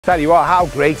Tell you what, how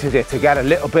great is it to get a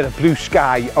little bit of blue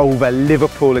sky over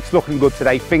Liverpool. It's looking good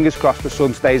today. Fingers crossed the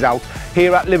sun stays out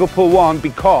here at Liverpool ONE,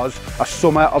 because a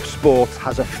summer of sports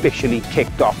has officially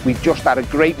kicked off. We've just had a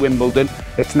great Wimbledon.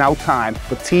 It's now time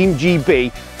for Team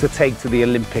GB to take to the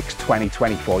Olympics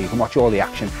 2024. You can watch all the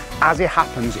action as it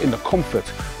happens in the comfort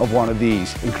of one of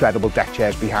these incredible deck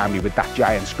chairs behind me with that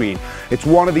giant screen. It's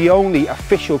one of the only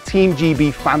official Team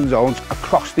GB fan zones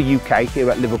across the UK here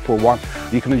at Liverpool ONE.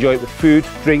 You can enjoy it with food,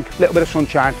 drink, a little bit of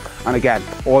sunshine, and again,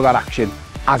 all that action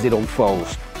as it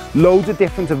unfolds. Loads of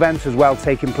different events as well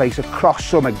taking place across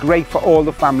summer. Great for all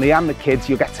the family and the kids.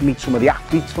 You'll get to meet some of the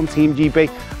athletes from Team GB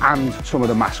and some of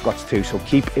the mascots too. So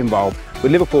keep involved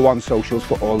with Liverpool ONE socials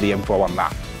for all the info on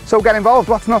that. So get involved,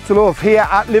 what's not to love? Here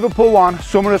at Liverpool ONE,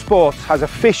 Summer of Sports has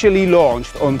officially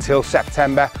launched until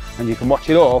September, and you can watch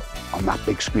it all on that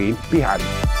big screen behind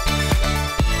me.